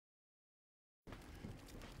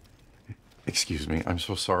Excuse me, I'm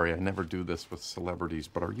so sorry. I never do this with celebrities,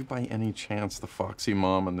 but are you by any chance the foxy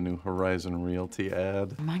mom in the new Horizon Realty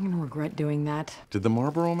ad? Am I gonna regret doing that? Did the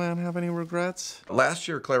Marlboro Man have any regrets? Last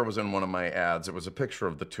year, Claire was in one of my ads. It was a picture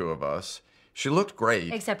of the two of us. She looked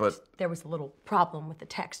great, Except but there was a little problem with the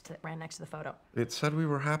text that ran next to the photo. it said we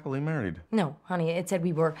were happily married. No, honey, it said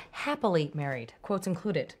we were happily married, quotes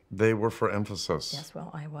included. They were for emphasis. Yes,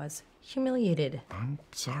 well, I was humiliated. I'm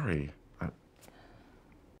sorry.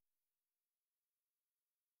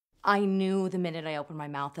 I knew the minute I opened my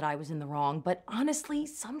mouth that I was in the wrong, but honestly,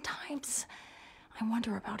 sometimes I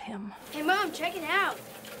wonder about him. Hey, Mom, check it out.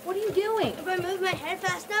 What are you doing? If I move my head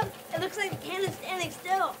fast enough, it looks like the can is standing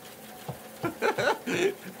still.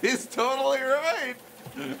 He's totally right.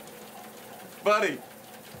 Buddy.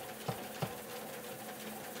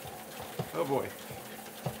 Oh, boy.